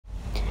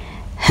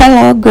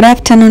Hello, good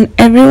afternoon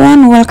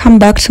everyone. Welcome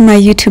back to my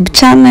YouTube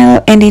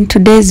channel, and in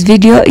today's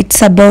video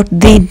it's about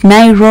the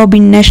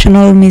Nairobi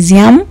National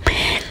Museum,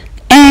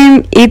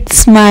 and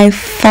it's my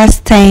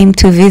first time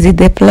to visit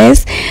the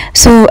place,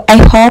 so I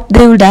hope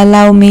they would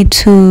allow me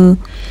to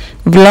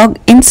vlog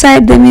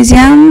inside the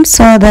museum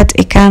so that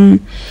I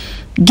can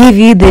give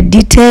you the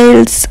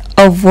details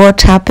of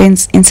what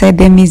happens inside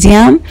the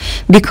museum,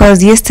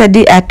 because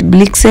yesterday at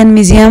Blixen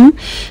Museum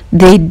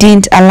they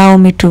didn't allow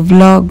me to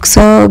vlog.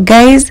 So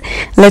guys,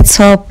 let's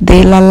hope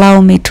they'll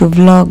allow me to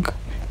vlog.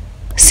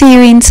 See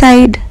you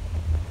inside.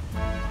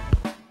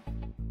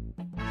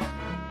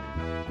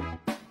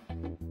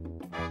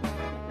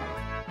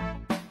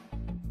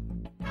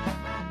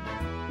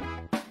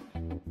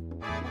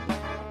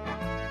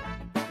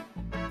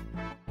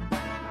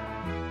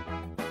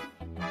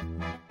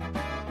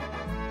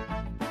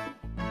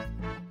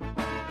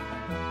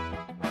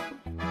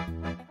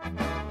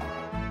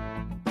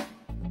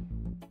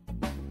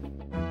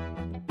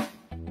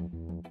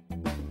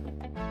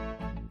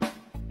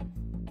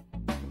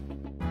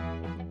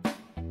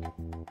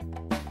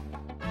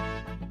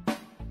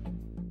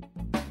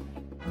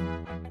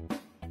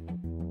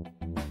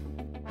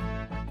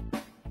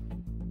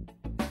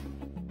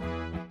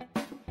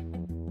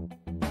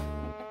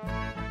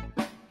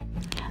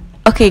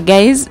 Okay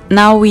guys,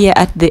 now we are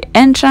at the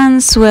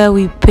entrance where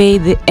we pay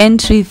the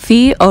entry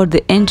fee or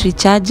the entry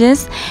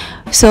charges.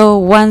 So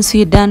once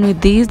we're done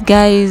with this,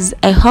 guys,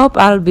 I hope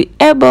I'll be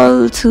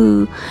able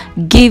to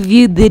give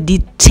you the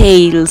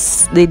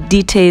details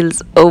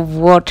of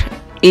what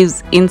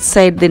is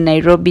inside the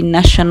Nairobi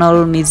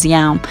National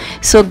Museum.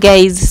 So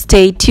guys,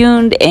 stay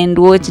tuned and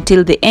watch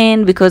till the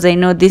end, because I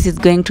know this is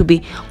going to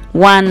be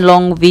one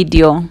long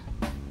video.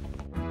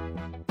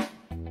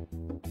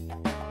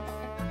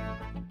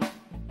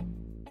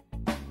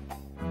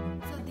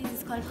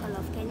 Hall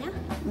of Kenya.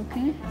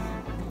 Okay.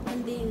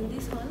 And in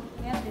this hall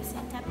we have the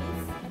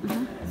centerpiece.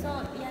 So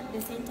here at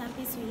the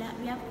centerpiece we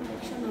have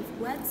collection of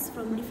words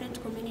from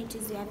different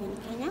communities we have in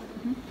Kenya.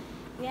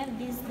 We have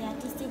the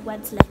artistic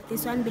words like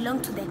this one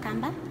belong to the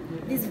Kamba.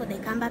 This is for the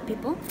Kamba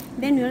people.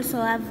 Then we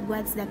also have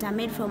words that are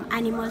made from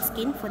animal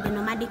skin for the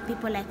nomadic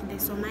people like the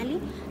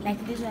Somali,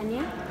 like this one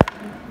here.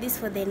 This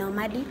for the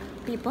nomadic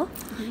people.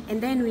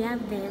 And then we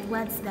have the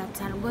words that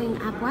are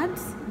going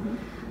upwards.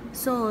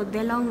 So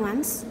the long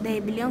ones, they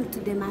belong to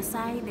the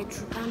Maasai, the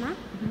Turkana,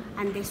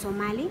 and the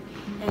Somali.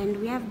 And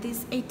we have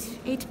these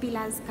eight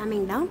pillars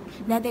coming down.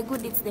 They're the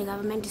good deeds the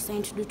government is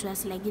trying to do to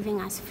us, like giving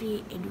us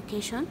free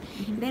education.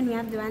 Then we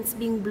have the ones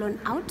being blown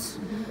out.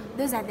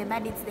 Those are the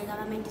bad deeds the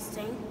government is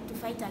trying to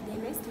fight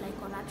against, like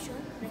corruption,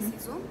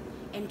 racism,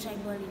 and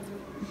tribalism.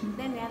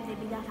 Then we have the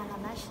bigger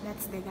calabash,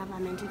 that's the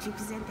government. It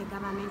represents the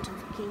government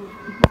of Kenya.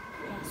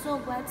 So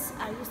words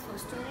are used for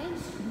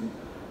storage,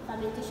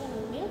 fermentation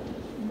of milk,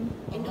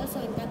 and also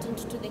in carton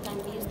too they can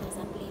be used as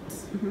a plate.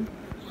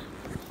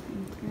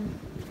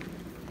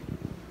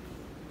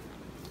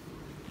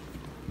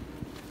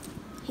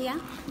 Here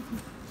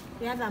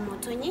we have a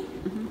motonyi.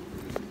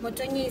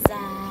 Motonyi is a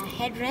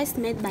headdress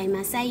made by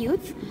Maasai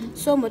youth.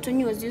 So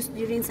motonyi was used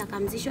during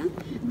circumcision.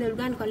 They will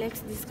go and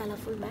collect this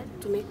colorful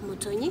bird to make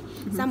motonyi.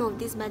 Some of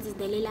these birds is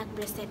the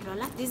lilac-breasted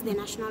roller. This is the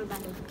national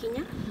bird of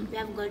Kenya. We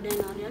have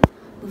golden oriole,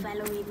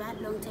 buffalo weaver,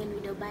 long-tailed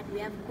widow bird. We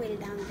have quail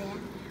down there.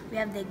 We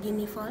have the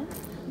guinea fowl.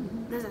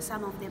 Those are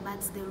some of the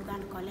birds they will go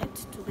and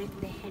collect to make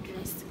the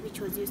headdress,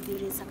 which was used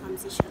during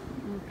circumcision.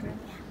 Okay.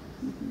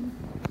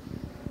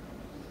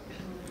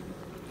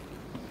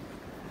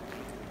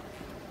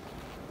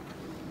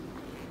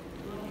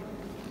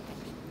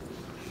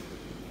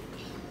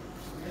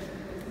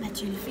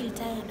 But you'll feel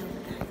tired of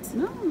that.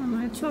 No,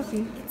 it's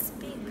okay. It's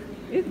big.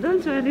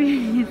 Don't worry.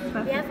 We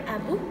have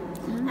Abu.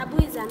 Abu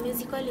is a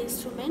musical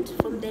instrument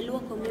from the Luo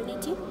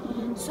community.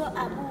 So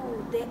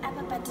Abu, the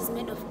upper part is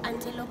made of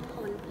antelope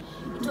horn.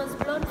 It was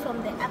blown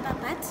from the upper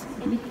part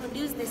and it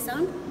produced the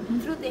sound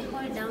through the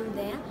hole down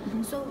there.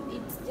 So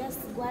it's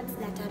just words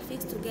that are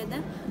fixed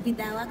together with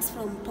the wax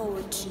from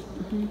poetry.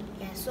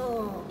 Yeah,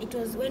 so it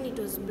was when it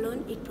was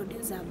blown, it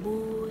produced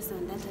Abu, so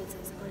that's why it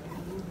was called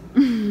Abu.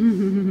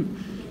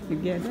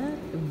 Together?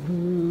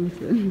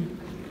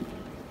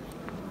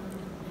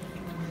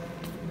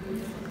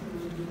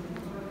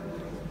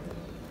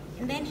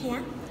 And then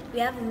here we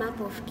have a map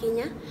of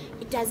Kenya.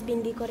 It has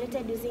been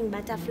decorated using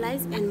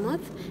butterflies and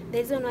moths. The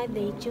reason why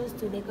they chose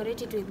to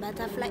decorate it with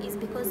butterfly is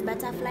because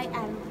butterfly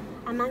are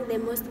among the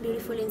most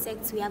beautiful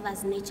insects we have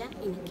as nature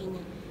in Kenya.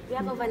 We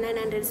have over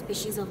 900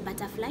 species of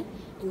butterfly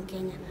in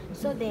Kenya.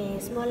 So the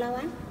smaller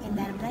one, and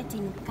they're bright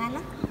in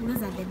color,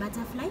 those are the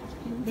butterfly.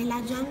 The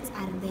large ones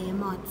are the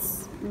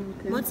moths.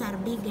 Moths are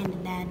big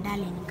and they're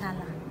dull in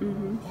color.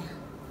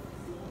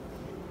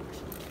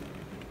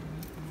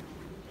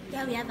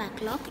 Here we have a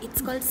clock.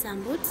 It's called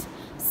Sambut.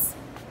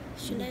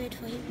 Should I wait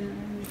for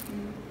him?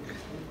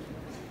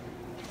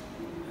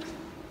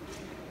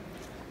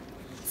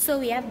 So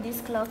we have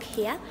this clock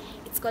here.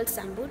 It's called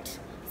Sambut.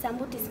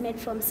 Sambut is made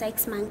from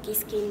Sykes monkey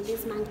skin.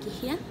 This monkey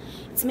here,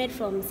 it's made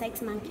from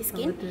Sykes monkey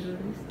skin.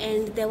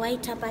 And the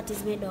white tapat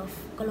is made of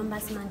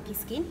Columbus monkey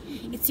skin.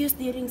 It's used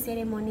during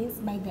ceremonies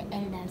by the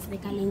elders, the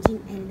Kalenjin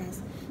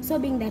elders. So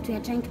being that we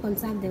are trying to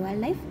conserve the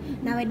wildlife,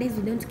 nowadays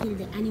we don't kill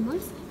the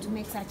animals to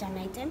make such an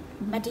item,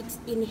 but it's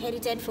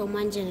inherited from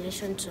one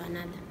generation to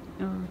another.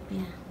 Oh,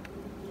 Yeah.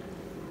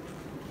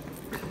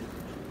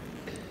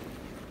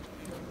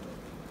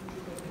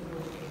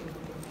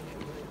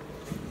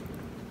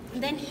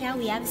 Then here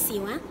we have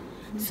Siwa.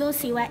 So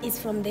Siwa is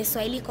from the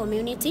Swahili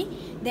community.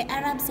 The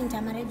Arabs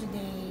intermarried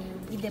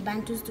with the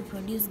Bantus to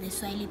produce the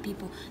Swahili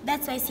people.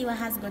 That's why Siwa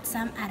has got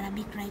some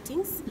Arabic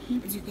writings,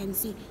 as you can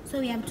see. So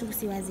we have two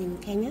Siwas in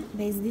Kenya.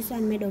 There's this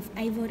one made of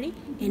ivory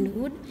and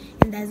wood,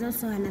 and there's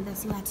also another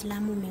Siwa at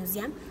Lamu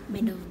Museum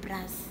made of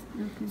brass.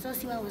 So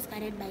Siwa was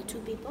carried by two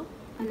people,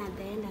 one at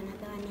the end,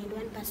 another one, and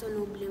one person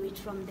who blew it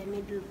from the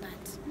middle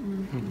part.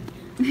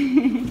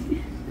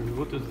 And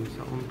what is the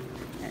sound?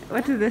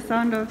 What is the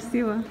sound of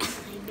Siwa? I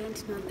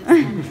don't know the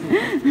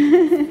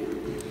sound.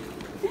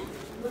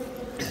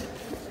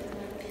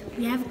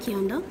 We have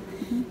kiondo.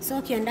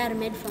 So kiondo are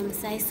made from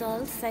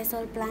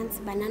sisal plants,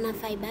 banana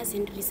fibers,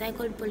 and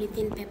recycled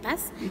polythene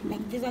papers.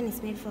 Like this one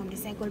is made from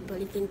recycled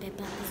polythene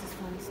paper. This is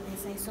from the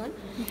sisal.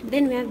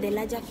 Then we have the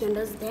larger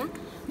kiondos there.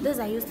 Those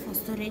are used for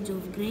storage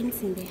of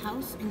grains in the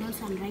house, and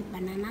also unripe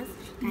bananas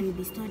can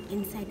be stored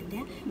inside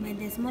there. But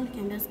the small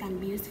kiondos can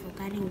be used for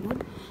carrying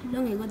wood.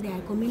 Long ago, there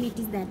are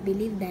communities that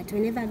believe that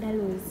whenever a girl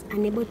was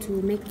unable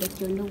to make the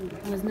kiondo,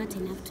 it was not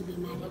enough to be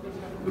married.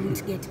 You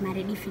wouldn't get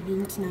married if you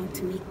didn't know how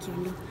to make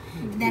kiondo.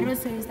 They're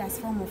also used as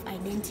form of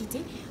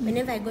identity.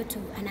 Whenever I go to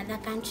another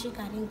country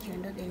carrying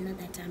kiondo, they'll know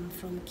that I'm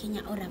from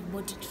Kenya or I've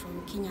bought it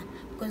from Kenya,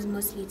 because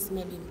mostly it's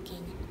made in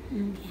Kenya.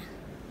 Yeah.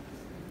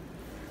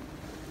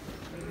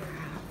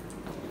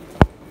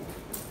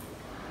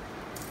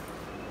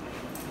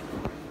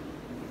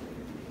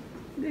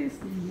 This is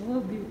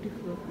more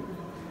beautiful.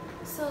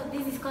 So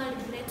this is called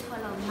Great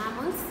Hall of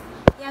Mammals.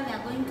 Here we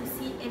are going to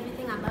see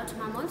everything about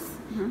mammals.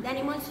 The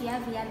animals we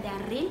have here, they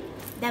are real.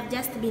 They've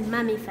just been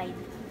mummified.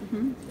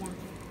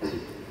 Yeah.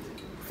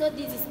 So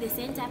this is the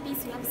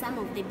centerpiece. We have some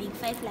of the big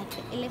five, like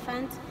the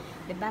elephant,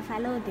 the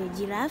buffalo, the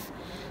giraffe.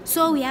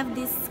 So we have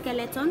this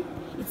skeleton.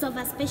 It's of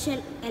a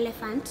special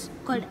elephant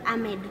called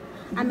Ahmed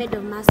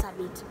of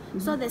Marsabit.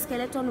 So the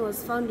skeleton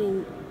was found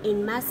in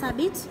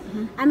Marsabit.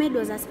 Ahmed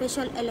was a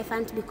special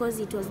elephant because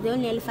it was the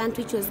only elephant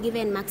which was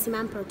given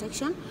maximum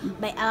protection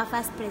by our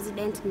first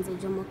president, Mzee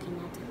Jomo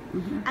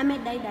Kenyatta.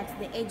 Ahmed died at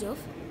the age of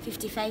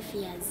 55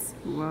 years.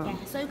 Wow.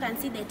 Yeah, so you can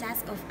see the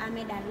tusk of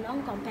Ahmed are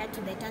long compared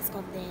to the tusk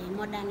of the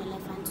modern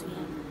elephants we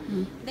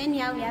have. Then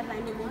here we have an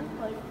animal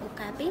called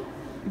Okapi.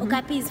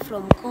 Okapi is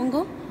from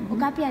Congo.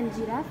 Okapi and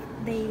giraffe,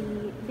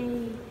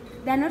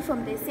 they're not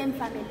from the same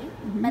family,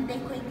 but they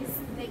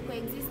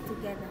coexist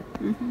together.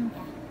 Yeah.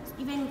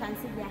 Even you can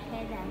see their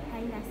head are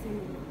kind of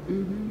similar.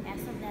 Yeah,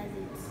 so does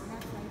it.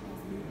 That's why it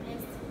has been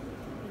placed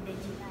with the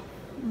giraffe.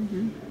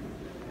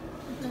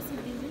 Proceed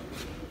with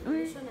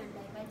evolution and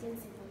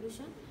divergence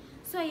evolution.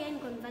 So here in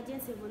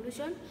convergence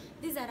evolution,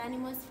 these are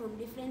animals from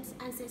different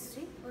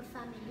ancestry or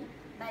family,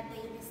 but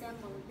they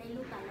resemble, they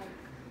look alike.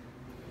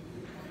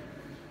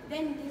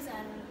 Then these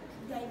are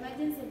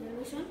divergence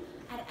evolution,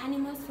 are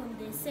animals from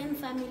the same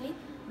family,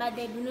 but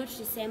they do not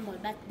resemble,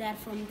 but they are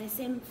from the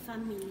same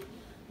family,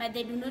 but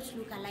they do not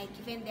look alike.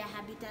 Even their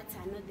habitats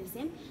are not the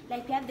same.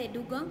 Like we have the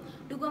dugong.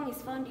 Dugong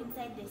is found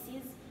inside the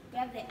seas. We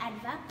have the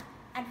advak.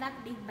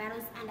 Advak dig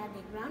burrows under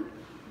the ground.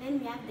 Then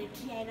we have the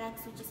tree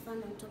hyrax, which is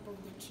found on top of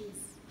the trees.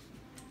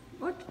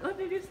 What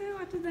did you say?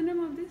 What is the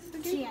name of this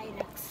again? Tree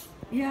hyrax.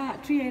 Yeah,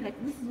 tree hyrax.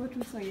 This is what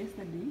we saw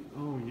yesterday.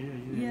 Oh, yeah.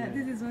 Yeah,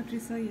 this is what we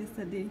saw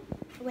yesterday.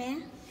 Where?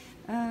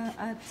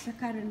 At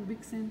Karen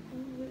Bixen.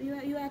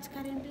 You were at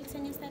Karen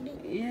Bixen yesterday?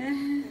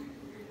 Yeah.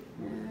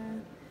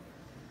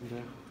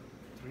 The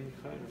tree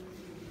hyrax.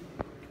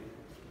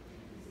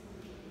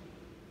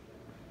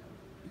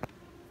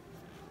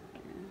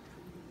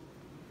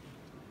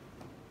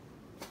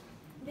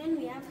 Then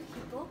we have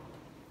hippo.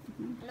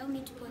 Allow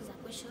me to pose a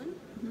question.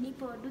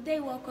 Hippo, do they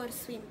walk or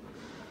swim?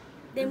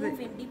 They move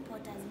in deep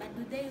waters, but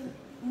do they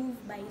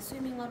move by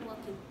swimming or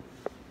walking?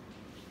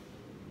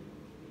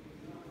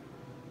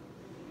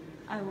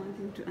 I want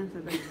him to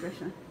answer that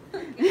question. I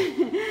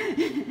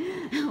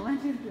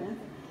want him to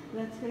answer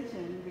that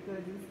question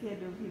because he's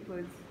scared of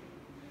hippos.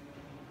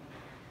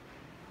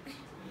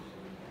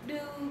 Do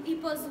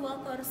hippos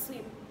walk or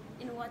swim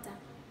in water?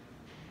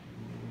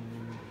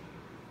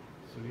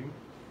 Swim?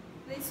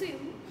 They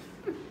swim?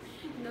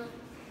 No.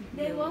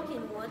 They walk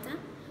in water.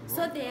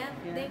 So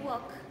they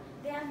walk.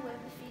 They have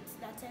webbed feet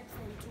that helps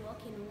them to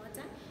walk in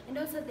water, and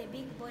also the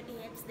big body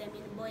helps them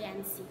in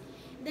buoyancy.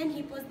 Then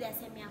hippos, they are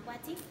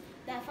semi-aquatic.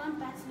 They are found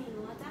partly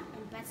in water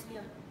and partly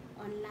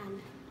on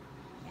land.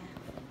 Yeah.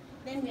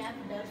 Then we have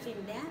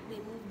dolphin there. They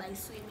move by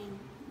swimming.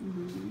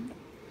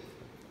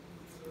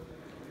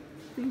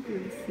 I think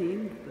we've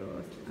seen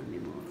those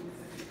animals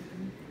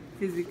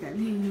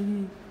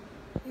physically.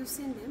 You've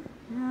seen them?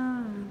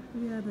 Yeah,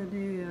 the other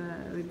day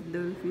with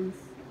dolphins.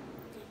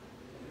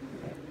 Okay.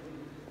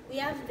 We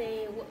have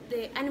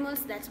the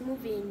animals that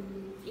move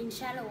in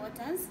shallow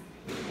waters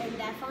and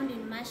are found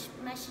in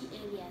marshy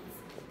areas.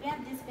 We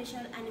have this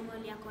special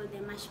animal here called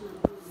the marsh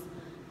mongoose.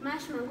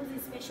 Marsh mongoose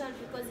is special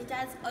because it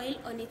has oil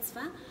on its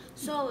fur,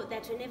 so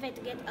that whenever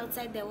it gets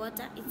outside the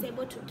water, it's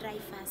able to dry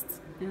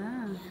fast.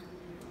 Yeah.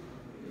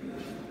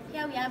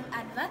 Here we have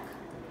aardvark.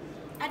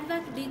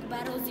 Aardvark dig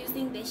burrows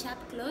using the sharp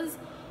claws,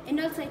 and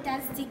also it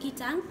has sticky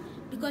tongue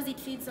because it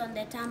feeds on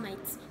the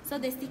termites. So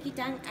the sticky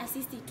tongue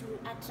assists it to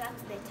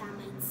attract the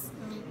termites.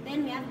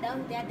 Then we have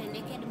down there the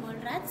naked mole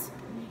rat.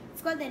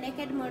 It's called the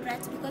naked mole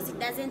rat because it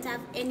doesn't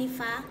have any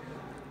fur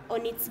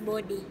on its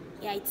body.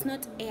 Yeah, it's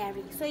not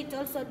airy. So it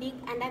also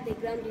digs under the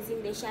ground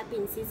using the sharp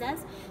incisors.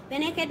 The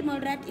naked mole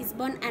rat is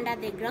born under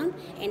the ground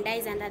and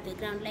dies under the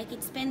ground. Like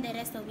it spends the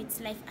rest of its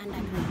life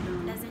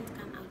underground. It doesn't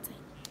come outside.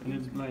 And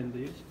it's blind,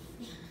 yes?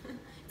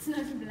 It's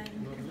not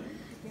blind. Not blind?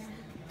 Yeah.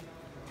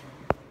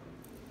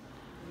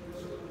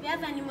 We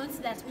have animals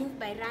that move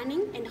by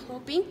running and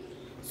hopping.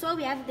 So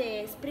we have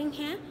the spring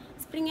hare.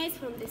 Spring hare is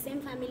from the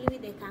same family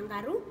with the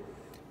kangaroo,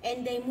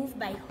 and they move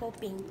by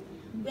hopping.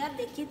 We have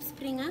the keep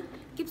springer.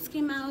 Keep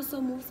springer also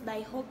moves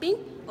by hopping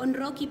on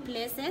rocky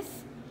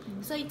places.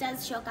 So it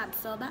has shock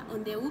absorber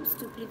on the hooves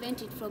to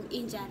prevent it from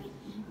injury.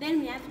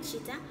 Then we have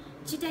cheetah.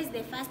 Cheetah is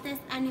the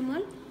fastest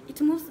animal. It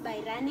moves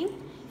by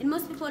running, and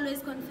most people always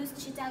confuse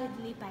cheetah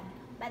with leopard,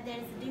 but there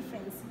is a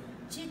difference.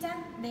 Cheetah,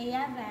 they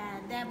have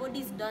their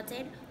bodies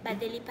dotted, but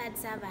the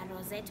leopards have a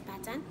rosette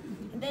pattern.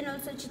 And then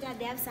also cheetah,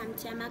 they have some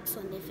tear marks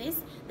on the face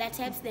that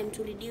helps them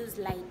to reduce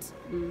light.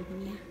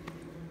 Yeah.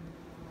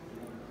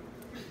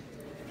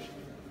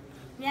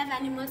 We have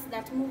animals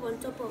that move on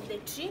top of the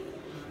tree.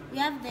 We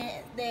have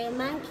the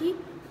monkey,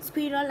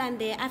 squirrel, and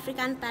the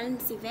African palm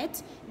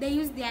civet. They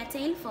use their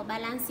tail for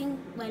balancing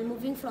while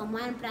moving from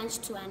one branch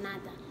to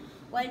another.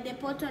 While the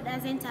potter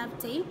doesn't have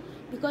tail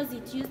because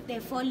it uses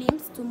the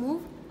forelimbs to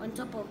move on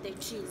top of the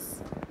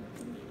trees.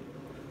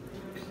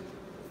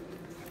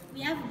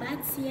 We have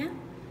bats here.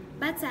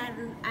 Bats are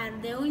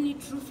the only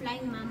true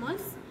flying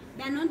mammals.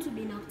 They are known to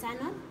be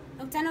nocturnal.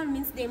 Nocturnal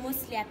means they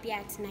mostly appear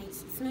at night.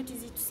 It's not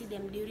easy to see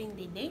them during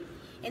the day,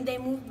 and they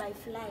move by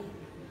flying.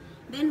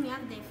 Then we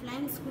have the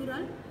flying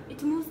squirrel.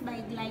 It moves by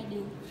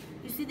gliding.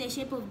 You see the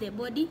shape of the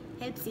body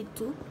helps it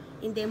to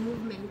in the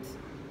movement.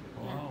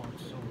 Wow,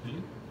 it's so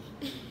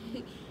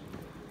big.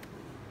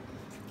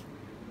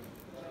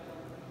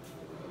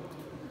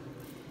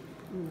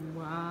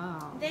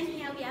 Wow. Then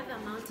here we have a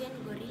mountain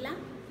gorilla.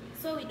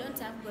 So we don't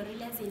have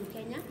gorillas in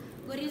Kenya.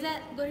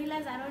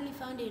 Gorillas are only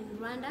found in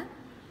Rwanda,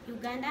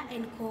 Uganda,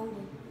 and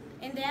Congo.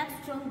 And they have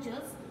strong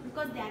jaws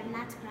because they are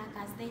nut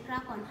crackers. They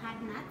crack on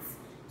hard nuts,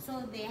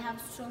 so they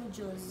have strong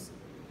jaws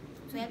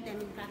to help them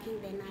in cracking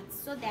the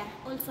nuts. So they are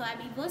also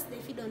herbivores. They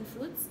feed on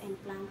fruits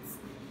and plants.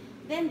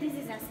 Then this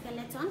is a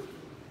skeleton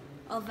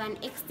of an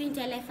extinct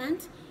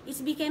elephant.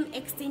 It became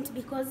extinct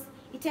because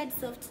it had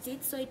soft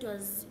teeth, so it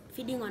was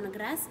feeding on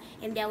grass,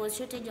 and there was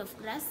shortage of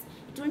grass.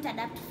 It won't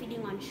adapt to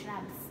feeding on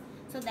shrubs.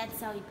 So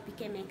that's how it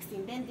became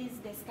extinct. Then this is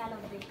the skull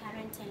of the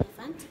current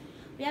elephant.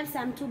 We have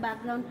some two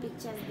background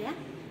pictures there.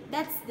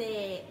 That's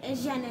the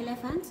Asian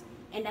elephant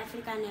and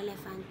African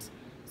elephant.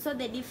 So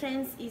the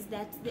difference is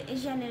that the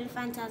Asian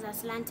elephant has a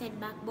slanted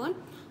backbone,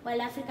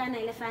 while African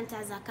elephant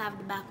has a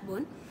curved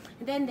backbone.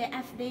 And then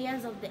the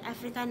ears of the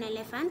African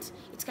elephant,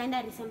 it kind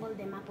of resembles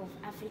the map of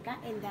Africa,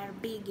 and they're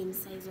big in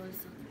size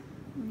also.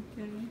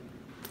 Okay.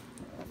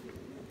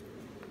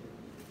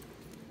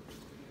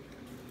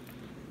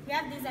 We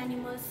have these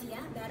animals here.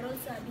 They are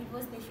also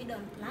herbivores. They feed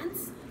on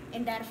plants,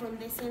 and they are from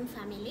the same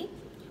family.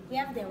 We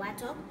have the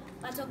warthog.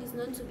 Warthog is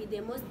known to be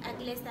the most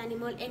ugliest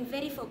animal and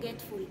very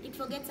forgetful. It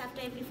forgets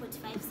after every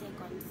 45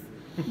 seconds.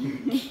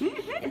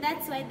 And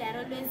that's why they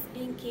are always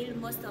being killed,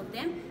 most of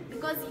them,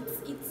 because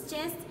it's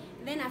chased.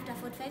 Then after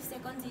 45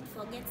 seconds, it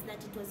forgets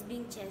that it was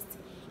being chased.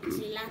 It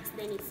relaxes,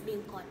 then it's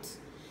being caught.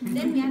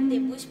 Then we have the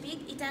bush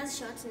pig. It has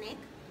short neck.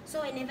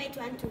 So whenever it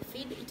wants to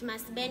feed, it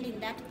must bend in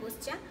that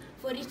posture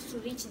for it to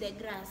reach the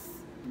grass.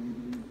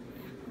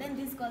 Then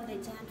this is called the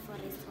giant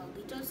forest hog.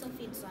 It also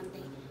feeds on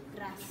the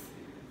grass.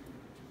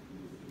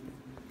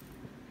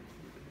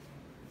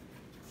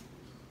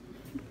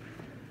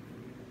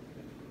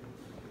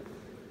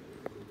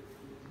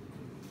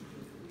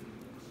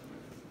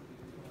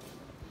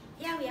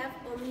 Here we have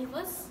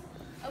omnivores.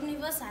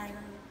 Omnivores are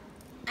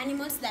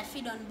animals that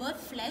feed on both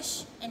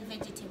flesh and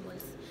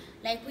vegetables,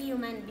 like we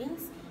human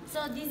beings.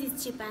 So this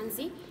is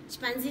chimpanzee.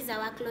 Chimpanzee is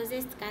our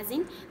closest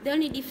cousin. The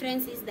only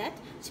difference is that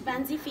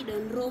chimpanzee feed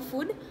on raw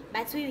food,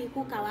 but we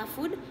cook our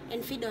food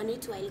and feed on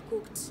it while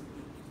cooked.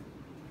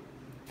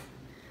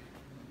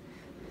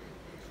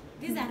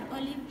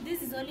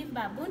 This is olive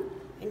baboon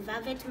and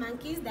vervet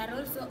monkeys. They are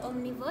also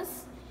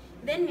omnivores.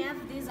 Then we have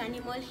this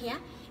animal here.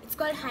 It's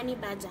called honey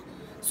badger.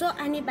 So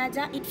honey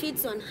badger, it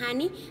feeds on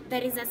honey.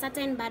 There is a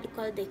certain bird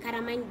called the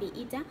carmine bee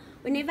eater.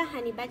 Whenever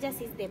honey badger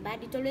sees the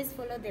bird, it always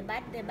follows the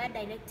bird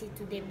directs it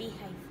to the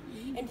beehive.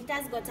 And it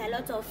has got a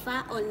lot of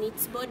fur on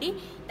its body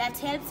that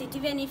helps it,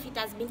 even if it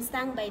has been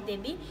stung by the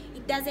bee,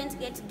 it doesn't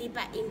get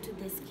deeper into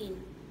the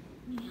skin.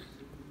 Yeah.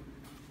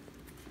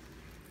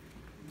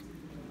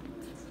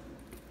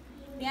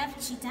 we have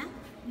cheetah,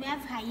 we have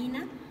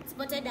hyena,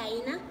 spotted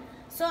hyena.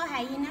 So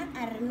hyena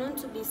are known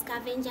to be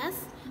scavengers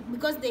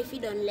because they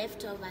feed on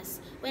leftovers.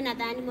 When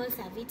other animals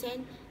have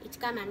eaten, it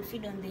come and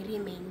feed on the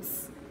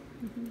remains.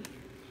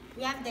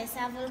 We have the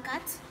sable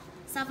cat.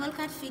 Sable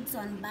cat feeds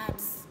on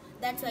birds.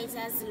 That's why it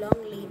has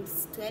long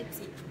limbs to help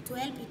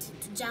it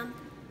to jump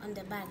on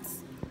the birds.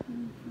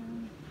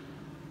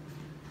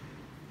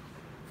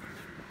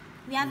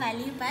 We have a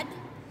leopard.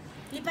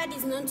 Leopard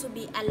is known to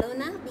be a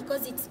loner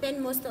because it spends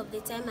most of the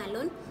time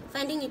alone.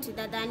 Finding it with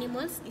other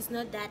animals is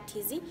not that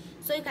easy.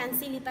 So you can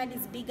see leopard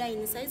is bigger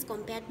in size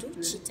compared to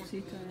cheetah.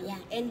 Yeah,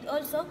 and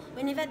also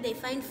whenever they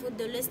find food,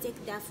 they always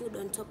take their food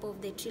on top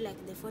of the tree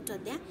like the photo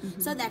there,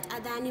 so that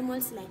other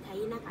animals like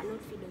hyena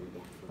cannot feed on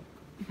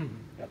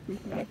their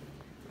food.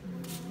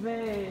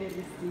 Very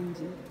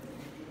stingy.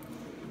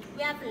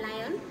 We have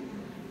lion.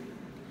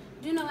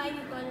 Do you know why we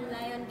call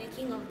lion the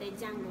king of the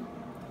jungle?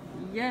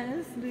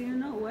 Yes, do you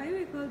know why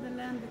we call the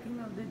lion the king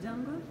of the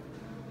jungle?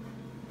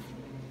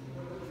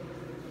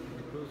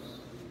 Because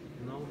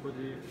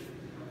nobody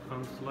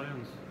hunts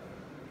lions.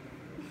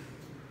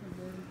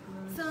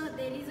 So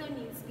the reason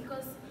is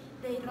because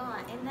they roar,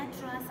 and that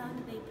roar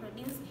sound they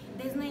produce,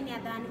 there's no any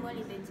other animal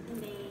in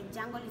the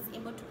jungle is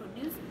able to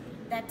produce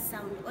that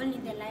sound. Only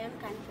the lion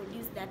can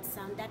produce that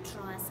sound, that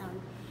roar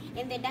sound.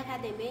 And the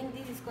darker the mane,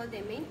 this is called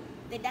the mane.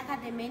 The darker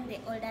the mane, the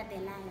older the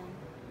lion.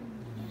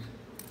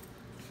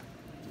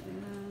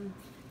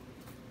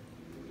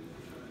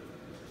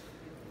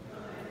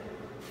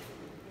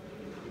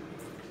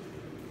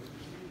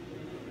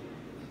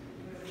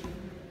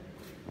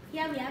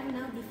 Here we have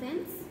now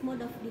defense,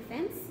 mode of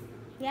defense.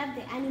 We have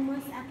the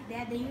animals up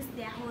there, they use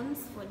their horns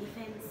for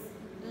defense.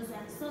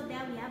 So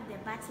there we have the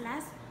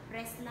battlers,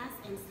 wrestlers,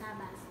 and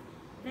stabbers.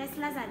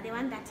 Wrestlers are the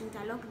ones that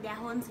interlock their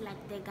horns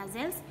like the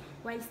gazelles,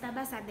 while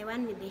stabbers are the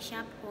one with the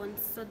sharp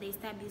horns, so they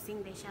stab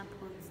using the sharp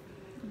horns.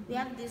 We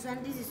have this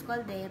one, this is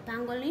called the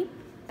pangolin.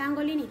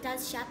 Pangolin, it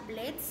has sharp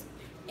blades,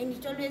 and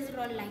it always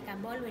rolls like a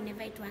ball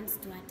whenever it wants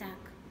to attack.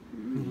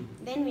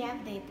 Then we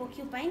have the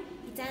porcupine,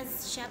 it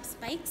has sharp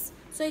spikes,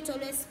 so it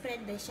always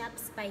spread the sharp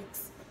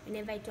spikes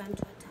whenever it wants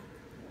to attack.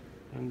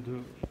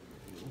 And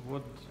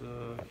what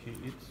he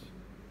eats?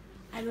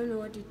 I don't know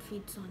what it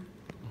feeds on.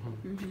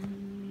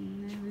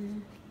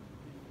 Maybe.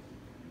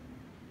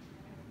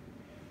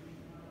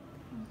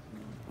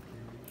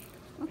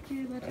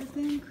 Okay, but I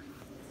think...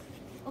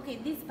 Okay,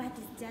 this part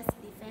is just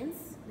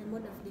defense, the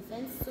mode of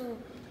defense. So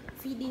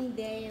feeding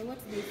what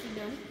they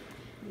feed on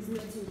is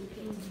not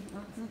indicated.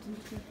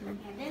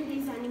 And then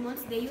these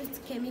animals, they use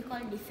chemical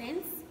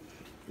defense.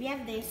 We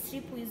have the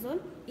strip weasel.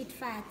 It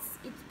farts.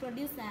 It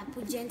produces a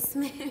pungent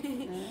smell.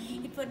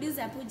 It produces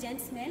a pungent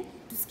smell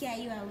to scare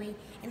you away.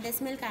 And the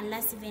smell can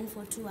last even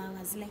for 2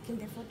 hours, like in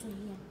the photo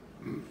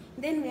here.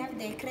 Then we have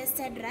the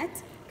crested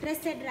rat.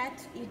 Crested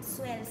rat, it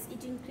swells.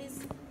 It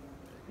increases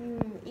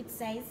its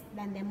size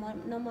than the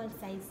normal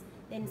size,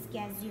 then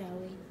scares you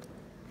away.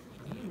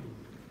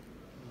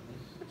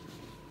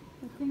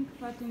 I think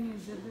farting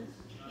is the best.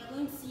 We're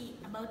going to see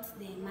about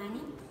the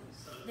money,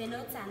 the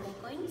notes and the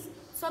coins.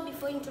 So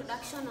before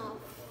introduction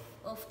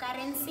of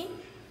currency,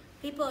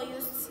 people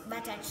used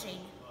barter trade.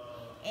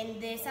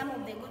 And some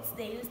of the goods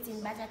they used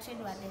in barter trade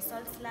were the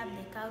salt slab,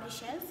 the cowrie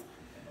shells.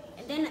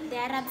 And then the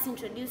Arabs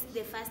introduced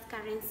the first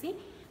currency.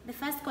 The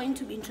first coin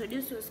to be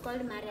introduced was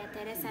called Maria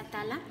Teresa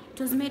Thala.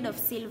 It was made of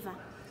silver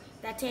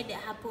that had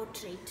her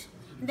portrait.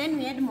 Then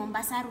we had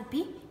Mombasa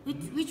rupee,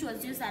 which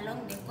was used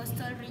along the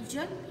coastal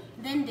region.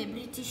 Then the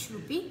British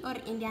rupee or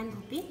Indian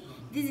rupee.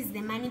 This is the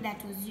money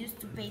that was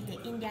used to pay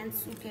the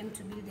Indians who came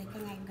to build the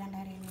Kenya-Uganda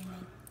railway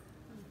line.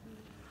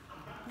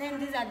 Then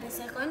these are the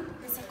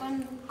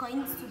second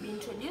coins to be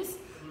introduced.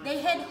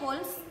 They had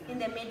holes in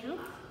the middle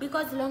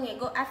because long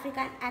ago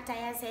African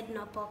attires had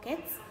no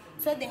pockets.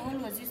 So the hole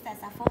was used as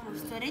a form of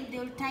storage. They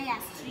will tie a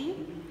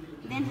string,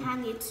 then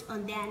hang it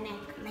on their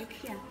neck, like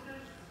here.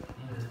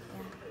 Yeah.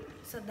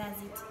 So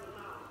that's it.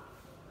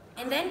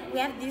 And then we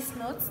have these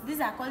notes.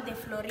 These are called the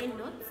florin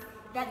notes.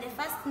 They are the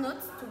first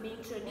notes to be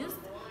introduced,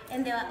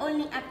 and they were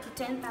only up to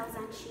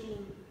 10,000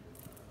 shillings.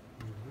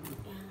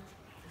 Yeah.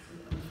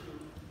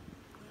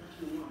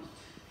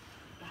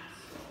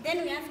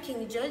 Then we have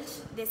King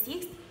George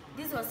VI.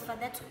 This was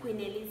father to Queen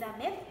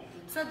Elizabeth.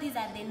 So these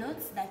are the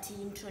notes that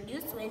he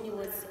introduced when he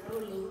was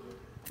ruling,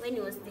 when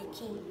he was the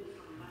king.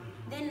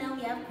 Then now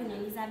we have Queen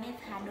Elizabeth,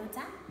 her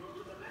daughter.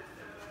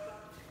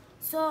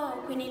 So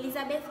Queen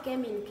Elizabeth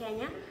came in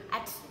Kenya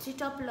at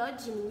Treetop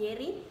Lodge in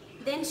Nyeri.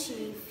 Then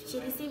she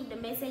received the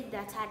message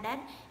that her dad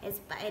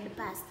had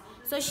passed.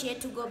 So she had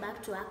to go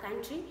back to her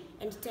country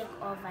and take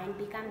over and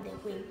become the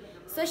queen.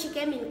 So she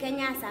came in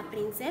Kenya as a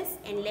princess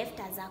and left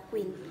as a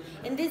queen.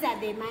 And these are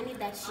the money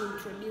that she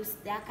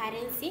introduced, their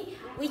currency,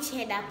 which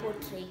had a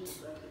portrait.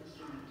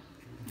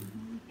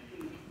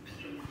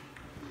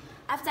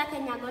 After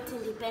Kenya got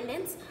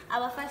independence,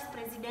 our first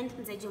president,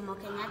 Mzee Jomo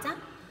Kenyatta,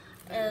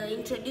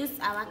 introduced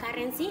our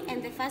currency,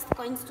 and the first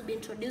coins to be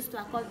introduced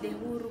were called the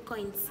Uhuru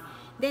coins.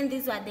 Then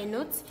these were the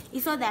notes. He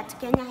saw that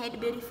Kenya had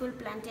beautiful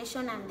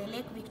plantation and the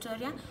Lake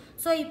Victoria,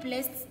 so he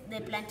placed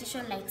the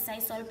plantation like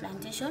Sisal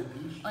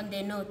plantation on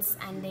the notes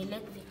and the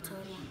Lake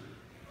Victoria.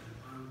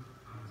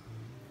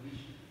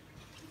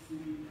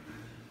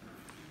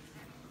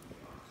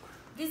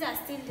 These are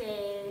still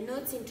the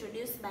notes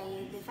introduced by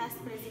the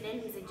first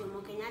president, Mr.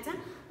 Jomo Kenyatta,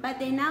 but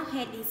they now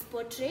had his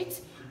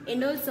portrait,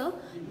 and also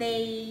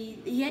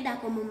he had a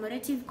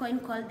commemorative coin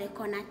called the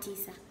Kona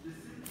Tisa.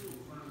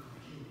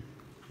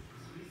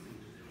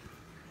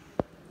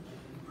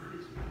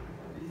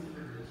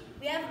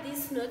 We have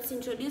these notes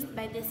introduced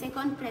by the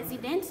second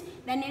president,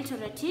 Daniel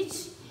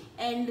Toroitich,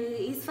 and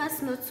his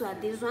first notes were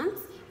these ones.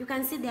 You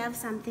can see they have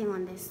something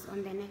on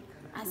the neck,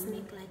 a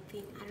snake-like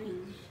thing, a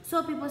ring.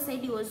 So people said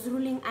he was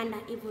ruling under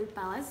evil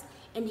powers,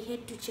 and he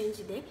had to change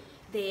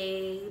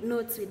the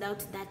notes without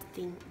that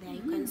thing. There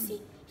you can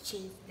see he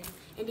changed them.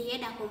 And he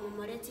had a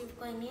commemorative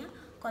coin here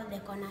called the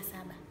Kona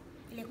Saba,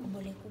 ile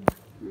kubole kubwa.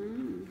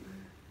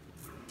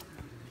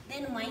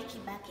 Then Mwai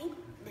Kibaki,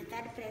 the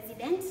third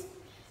president.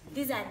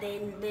 These are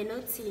the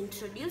notes he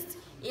introduced.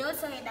 He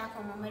also had a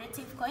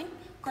commemorative coin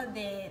called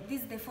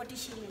this is the 40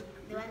 shilling,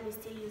 the one we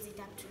still use it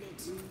up to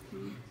date.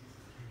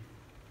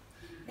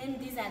 Then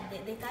these are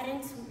the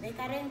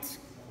current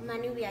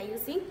money we are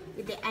using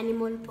with the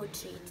animal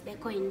portrait, the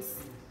coins.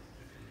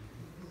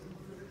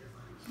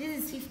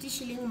 This is 50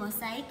 shilling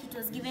mosaic. It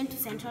was given to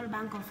Central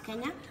Bank of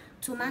Kenya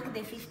to mark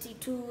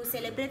to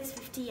celebrate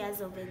 50 years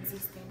of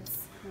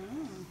existence.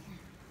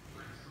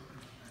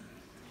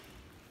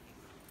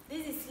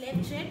 This is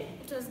slave trade.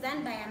 It was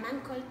done by a man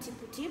called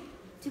Tiputip.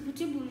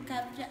 Tiputip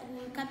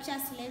will capture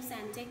slaves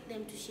and take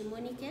them to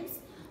Shimoni caves,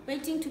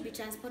 waiting to be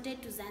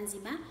transported to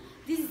Zanzibar.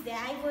 This is the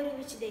ivory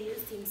which they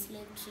used in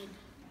slave trade.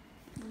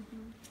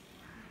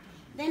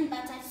 Then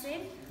barter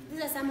trade.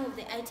 These are some of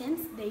the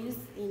items they used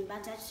in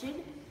barter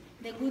trade,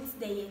 the goods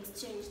they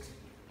exchanged.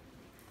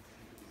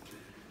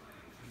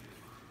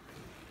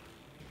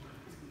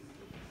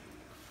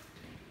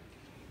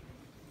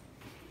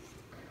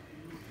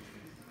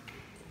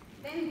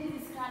 Then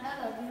this is cradle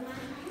of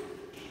humankind.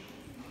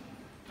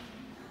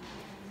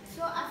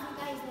 So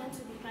Africa is known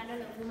to be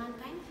cradle of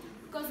humankind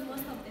because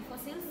most of the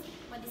fossils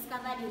were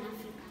discovered in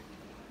Africa.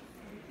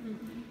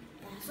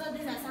 Yeah, so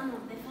these are some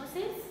of the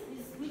fossils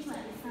which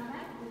were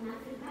discovered in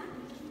Africa.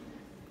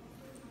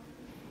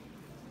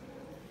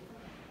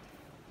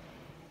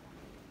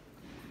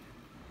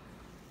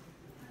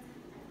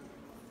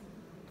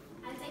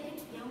 I'll take you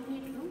to the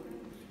open room.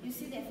 You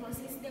see the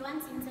fossils. The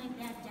ones inside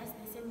there are just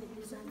the same with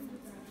these ones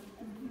inside.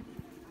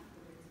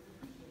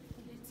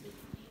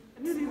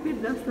 Can you repeat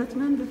that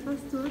statement? The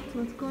first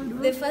what's called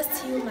what? The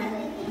first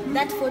human.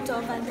 That photo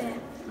over there.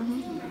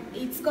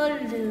 It's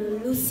called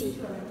Lucy.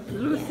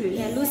 Lucy?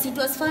 Yeah, Lucy. It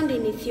was found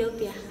in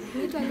Ethiopia.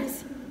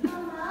 Lucy.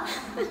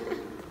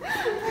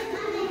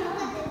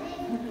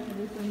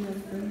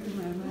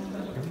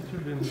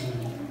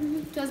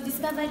 It was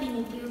discovered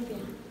in Ethiopia.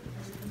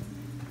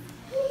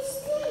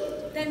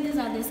 Then these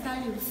are the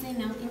skulls you see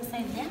now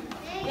inside there.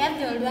 We have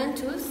the old one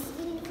tools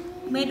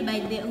made by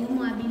the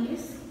Homo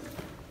habilis.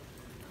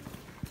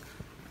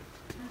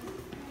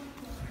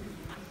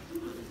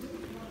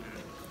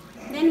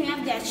 Then we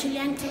have the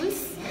Achillean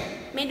tools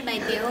made by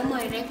the Homo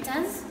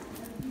erectus.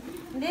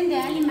 And then the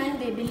early man,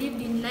 they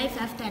believed in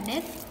life after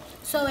death.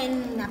 So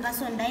when a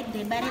person died,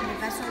 they buried the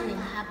person in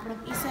her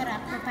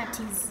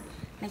properties,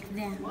 like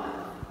there.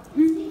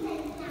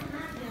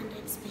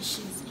 300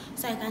 species.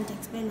 So I can't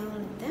explain all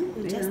of them.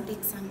 We'll just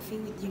take some few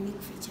with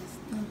unique features.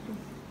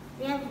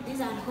 We have, these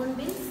are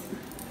hornbills.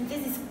 And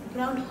this is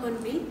ground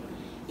hornbill.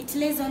 It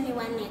lays only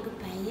one egg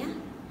per year.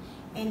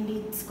 And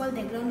it's called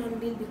the ground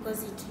hornbill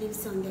because it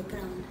lives on the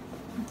ground.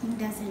 It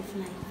doesn't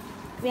fly.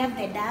 We have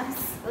the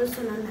doves,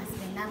 also known as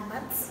the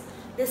lovebirds.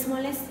 The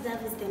smallest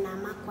dove is the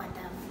Namakwa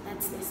dove.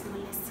 That's the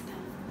smallest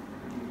dove.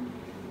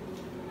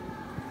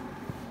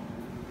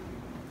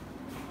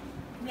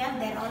 We have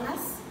the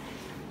rollers.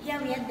 Here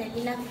we have the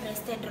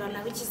lilac-breasted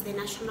roller, which is the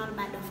national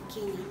bird of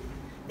Kenya.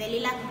 The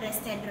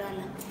lilac-breasted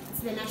roller.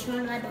 It's the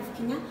national bird of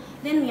Kenya.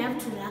 Then we have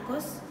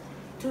turacos.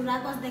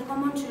 Turacos, the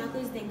common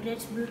turaco is the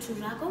great blue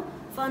turaco,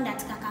 found at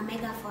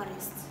Kakamega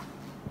Forest.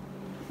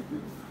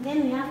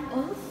 Then we have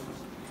owls.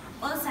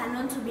 Owls are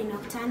known to be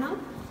nocturnal.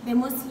 They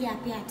mostly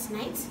appear at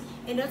night.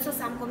 And also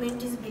some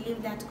communities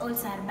believe that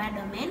owls are bird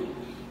omen,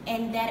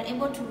 and they are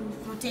able to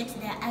rotate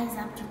their eyes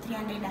up to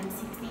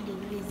 360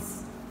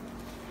 degrees.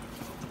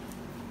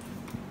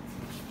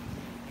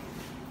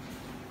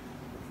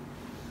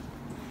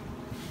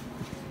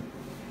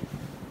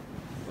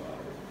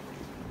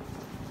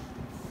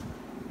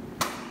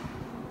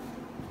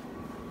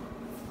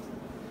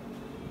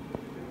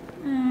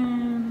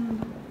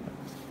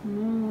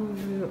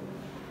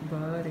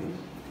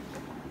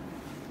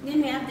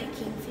 Then we have the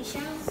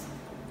kingfishers.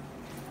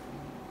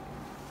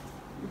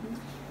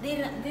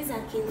 These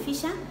are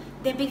kingfisher.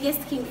 The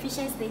biggest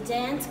kingfisher is the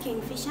giant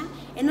kingfisher,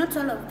 and not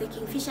all of the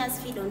kingfishers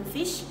feed on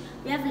fish.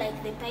 We have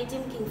like the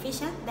python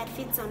kingfisher that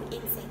feeds on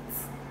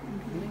insects.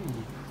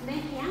 Then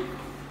here,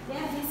 we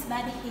have this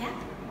bird here.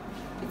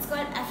 It's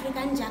called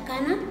African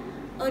jacana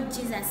or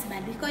Jesus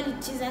bird. We call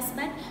it Jesus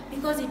bird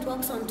because it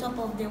walks on top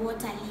of the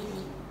water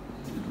lily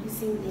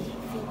using the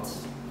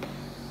feet.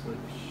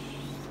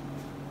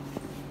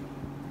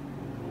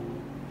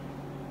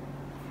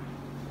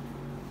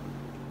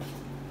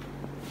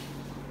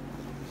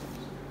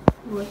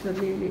 Water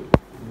lily.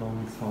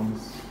 Long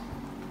thorns.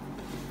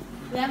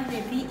 We have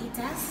the bee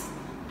eaters.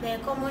 The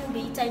common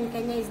bee eater in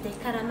Kenya is the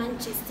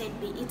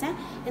caraman-chested bee eater,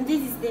 and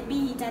this is the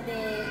bee eater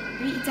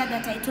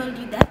that I told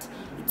you that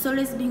it's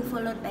always being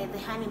followed by the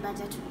honey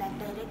badger to that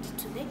direct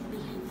to the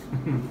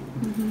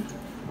beehive.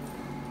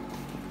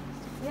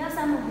 We have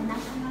some of the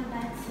national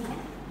birds here.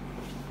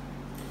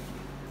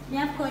 We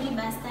have Kori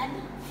bustard.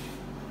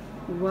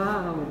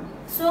 Wow.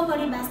 So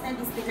Kori bustard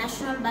is the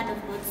national bird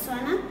of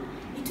Botswana.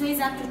 It weighs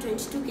up to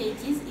 22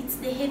 kgs. It's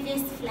the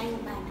heaviest flying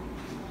bird.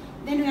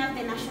 Then we have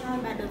the national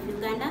bird of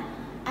Uganda,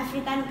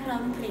 African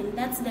crown crane.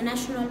 That's the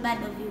national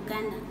bird of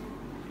Uganda.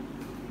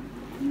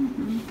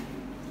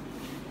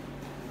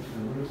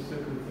 Where's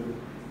secretary?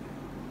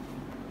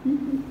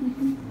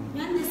 You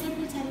want the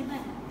secretary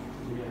bird?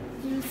 Yeah.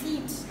 You'll see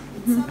it. It's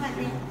over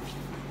there.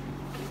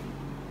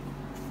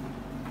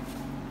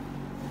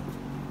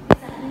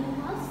 These are guinea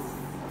fowls.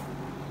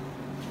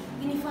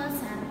 Guinea fowls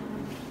are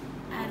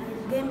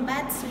game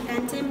birds. You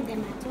can tame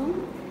them at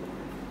home.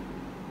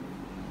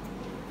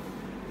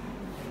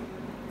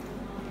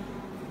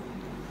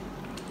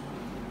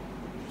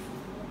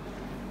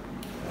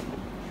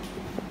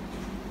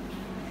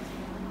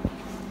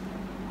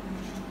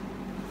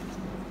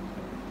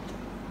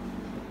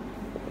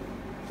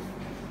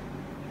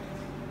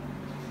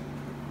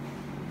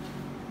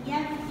 We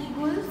have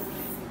eagles.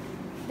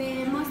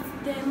 The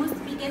most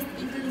biggest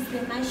eagle is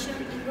the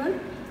Martian eagle.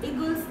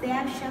 Eagles, they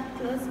have sharp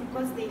claws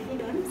because they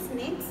feed on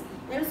snakes.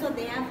 And also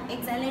they have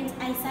excellent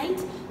eyesight,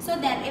 so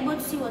they are able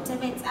to see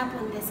whatever is up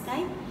on the sky.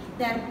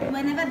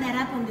 Whenever they're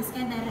up on the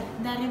sky,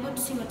 they're able to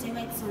see whatever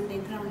is on the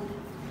ground.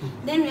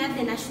 Then we have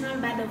the national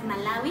bird of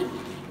Malawi.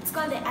 It's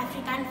called the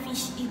African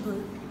fish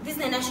eagle. This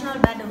is the national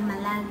bird of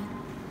Malawi.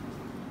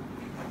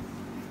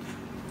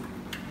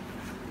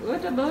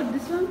 What about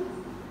this one?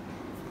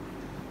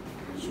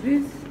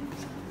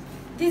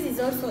 This is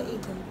also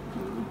eagle.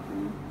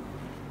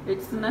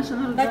 It's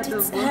national But bird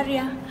it's of what?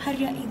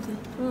 harrier eagle.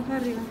 Oh,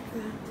 harrier.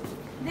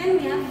 Then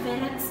we have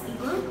Verax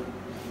eagle.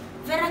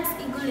 Verax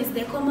eagle is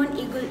the common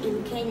eagle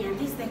in Kenya.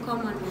 This is the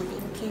common one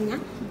in Kenya.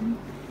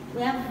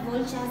 We have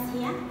vultures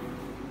here.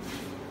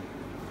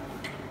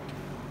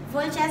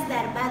 Vultures, they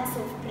are birds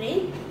of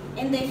prey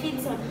and they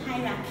feed on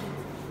hierarchy.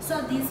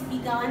 So this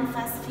bigger one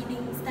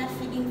start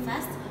feeding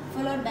first,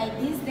 followed by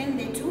this, then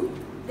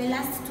the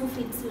last two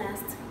feeds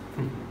last.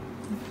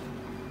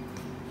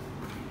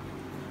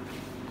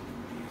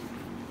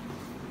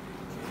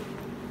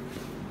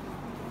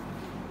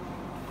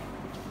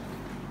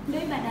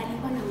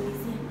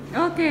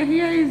 Okay,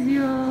 here is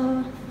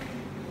your...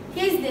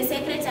 Here is the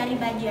secretary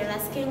bird you're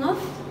asking of.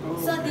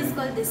 So this is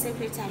called the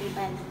secretary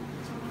bird.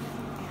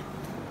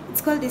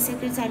 It's called the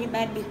secretary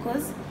bird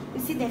because you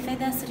see the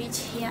feathers reach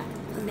here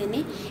on the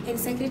neck, and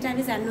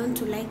secretaries are known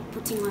to like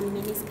putting on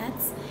mini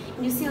skirts.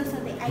 And you see also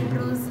the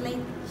eyebrows, like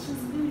she's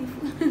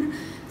beautiful.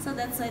 So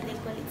that's why they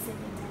call it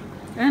secretary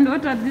bird. And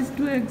what are these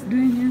two eggs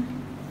doing here?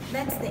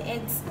 That's the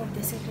eggs of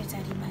the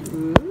secretary bird.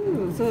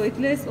 Ooh, so it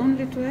lays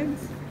only 2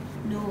 eggs?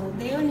 No,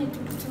 they only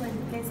took 2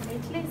 and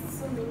it lays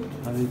so many.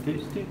 Are they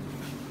tasty?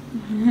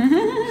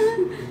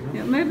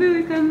 Yeah, maybe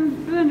we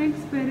can do an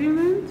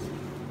experiment.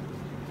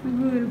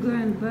 Maybe we'll go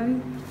and buy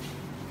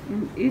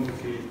and eat.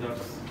 Okay,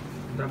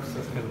 ducks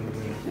are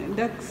everywhere.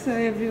 Ducks are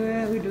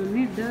everywhere, we don't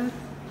need that.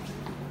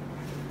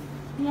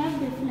 We have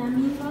the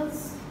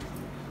flamingos.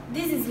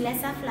 This is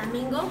lesser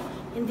flamingo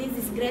and this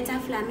is greater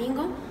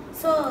flamingo.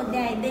 So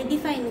they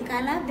differ in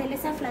color. The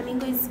lesser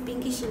flamingo is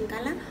pinkish in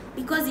color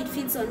because it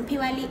feeds on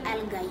purely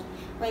algae,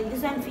 while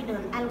this one feeds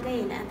on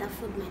algae and other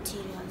food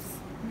materials.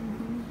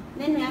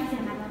 Then we have the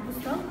marabou.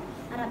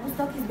 Marabou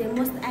stork is the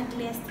most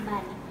ugliest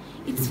bird.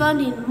 It's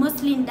found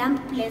mostly in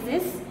damp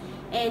places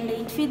and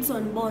it feeds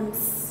on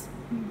bones.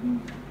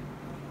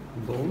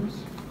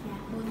 Bones? Yeah,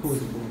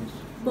 Whose bones.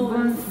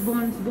 bones? Bones.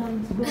 What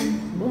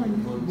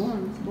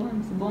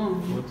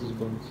is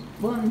bones?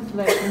 Bones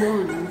like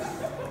bones.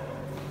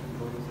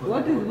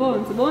 What is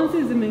bones? Bones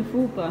is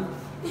mifupa.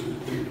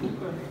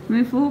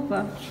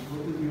 Mifupa.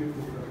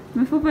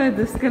 Mifupa is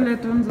the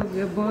skeletons of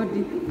your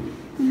body.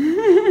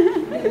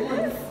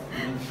 And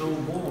so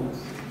bones.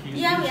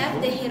 Here we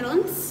have the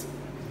herons.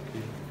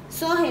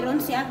 So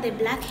herons, you have the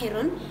black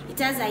heron. It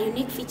has a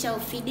unique feature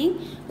of feeding.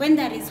 When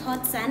there is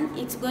hot sun,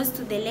 it goes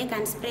to the lake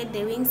and spread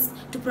the wings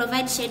to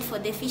provide shade for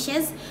the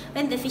fishes.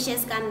 When the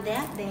fishes come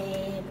there,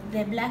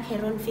 the black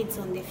heron feeds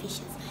on the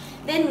fishes.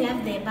 Then we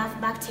have the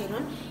buff-backed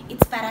heron.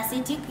 It's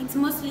parasitic. It's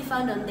mostly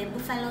found on the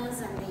buffaloes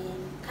and the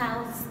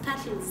cows,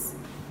 cattle.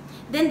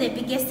 Then the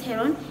biggest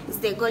heron is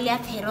the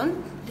Goliath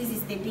heron. This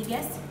is the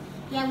biggest.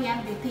 Here we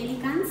have the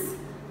pelicans.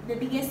 The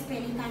biggest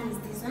pelican is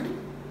this one.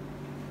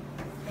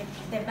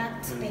 The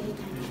backed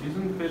pelican.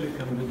 Isn't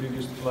pelican the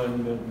biggest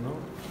flying bird, no?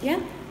 Yeah?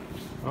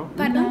 Oh?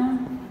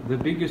 Pardon? The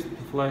biggest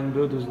flying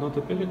bird is not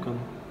a pelican.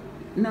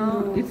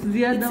 No, it's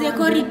the other It's one. the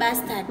Kori there.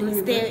 bastard. Kori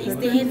It's the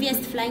bastard.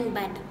 heaviest flying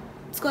bird.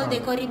 It's called the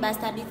Kori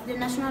bastard. It's the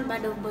national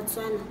bird of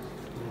Botswana.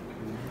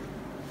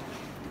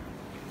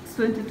 It's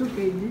 22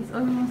 kgs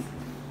almost.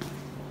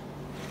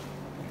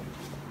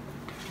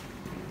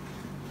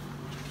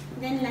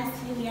 Then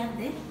lastly we have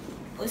the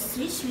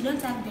ostrich. We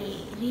don't have the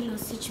real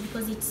ostrich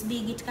because it's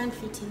big, it can't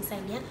fit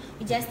inside here.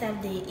 We just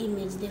have the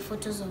image, the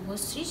photos of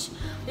ostrich.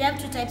 We have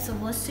two types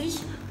of ostrich,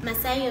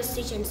 Masai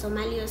ostrich and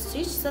Somali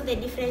ostrich. So the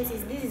difference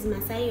is this is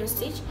Masai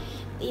ostrich.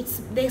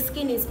 The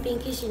skin is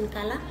pinkish in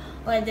color,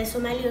 or the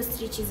Somali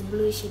ostrich is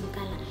bluish in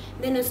color.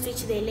 Then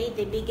ostrich, they lay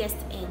the biggest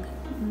egg.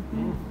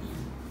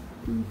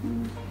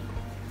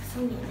 So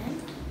we're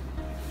done.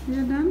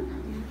 You're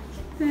done?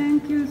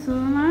 Thank you so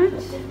much.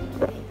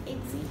 The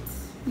exit.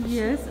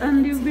 Yes,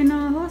 and you've been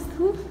our host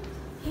who?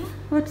 Yeah.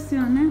 What's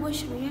your name?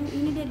 Washroom. You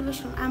needed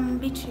washroom. I'm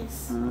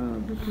Beatrice. Oh,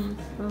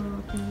 Beatrice.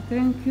 Oh, okay.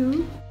 Thank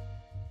you.